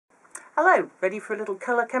Hello, ready for a little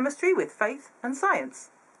colour chemistry with Faith and Science?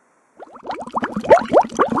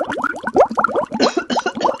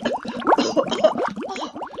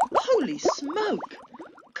 Holy smoke!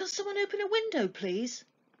 Can someone open a window, please?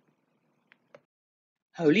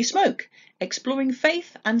 Holy smoke! Exploring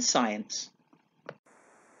faith and science.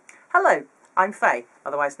 Hello, I'm Faye,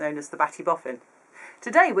 otherwise known as the Batty Boffin.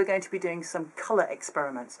 Today we're going to be doing some colour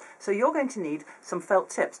experiments. So you're going to need some felt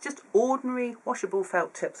tips, just ordinary washable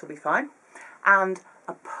felt tips will be fine, and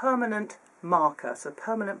a permanent marker, so a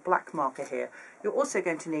permanent black marker here. You're also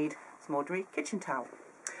going to need some ordinary kitchen towel.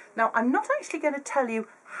 Now I'm not actually going to tell you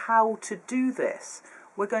how to do this.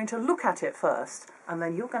 We're going to look at it first and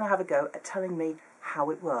then you're going to have a go at telling me how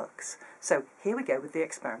it works. So here we go with the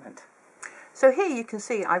experiment. So here you can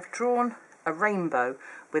see I've drawn a rainbow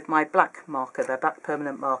with my black marker, the black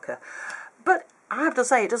permanent marker. But I have to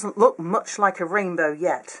say it doesn't look much like a rainbow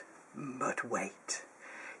yet. But wait.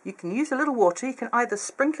 You can use a little water. You can either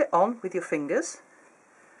sprinkle it on with your fingers,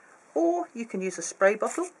 or you can use a spray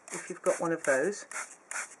bottle if you've got one of those.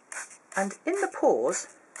 And in the pause,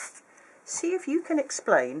 see if you can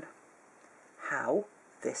explain how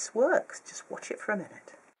this works. Just watch it for a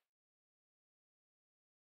minute.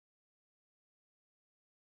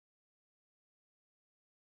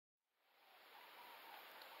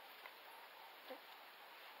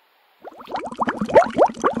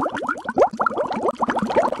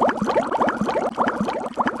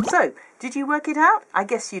 So, did you work it out? I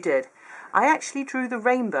guess you did. I actually drew the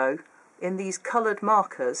rainbow in these coloured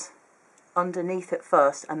markers underneath it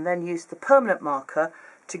first and then used the permanent marker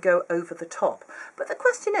to go over the top. But the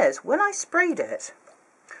question is, when I sprayed it,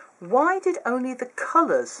 why did only the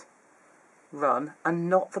colours run and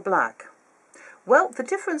not the black? Well, the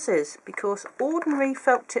difference is because ordinary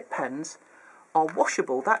felt tip pens are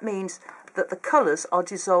washable. That means that the colours are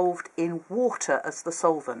dissolved in water as the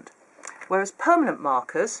solvent. Whereas permanent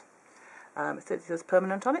markers, there's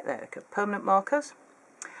permanent on it there, permanent markers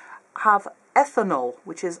have ethanol,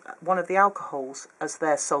 which is one of the alcohols, as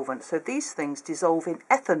their solvent. So these things dissolve in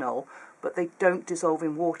ethanol, but they don't dissolve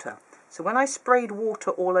in water. So when I sprayed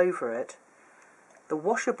water all over it, the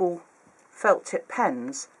washable felt tip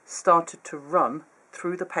pens started to run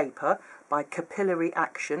through the paper by capillary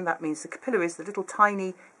action. That means the capillaries, the little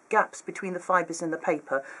tiny gaps between the fibres in the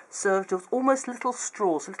paper, served as almost little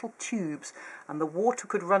straws, little tubes, and the water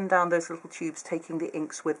could run down those little tubes, taking the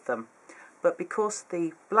inks with them. But because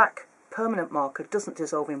the black permanent marker doesn't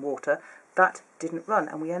dissolve in water, that didn't run,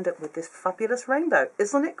 and we end up with this fabulous rainbow.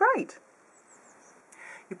 Isn't it great?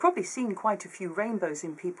 You've probably seen quite a few rainbows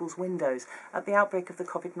in people's windows. At the outbreak of the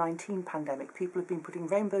COVID-19 pandemic, people have been putting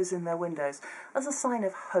rainbows in their windows as a sign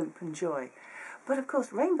of hope and joy. But of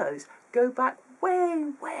course, rainbows go back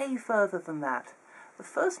way, way further than that. The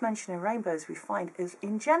first mention of rainbows we find is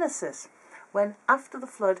in Genesis, when after the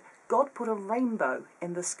flood, God put a rainbow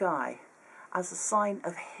in the sky as a sign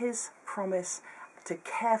of his promise to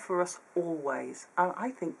care for us always. And I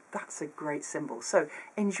think that's a great symbol. So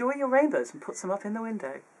enjoy your rainbows and put some up in the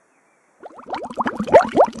window.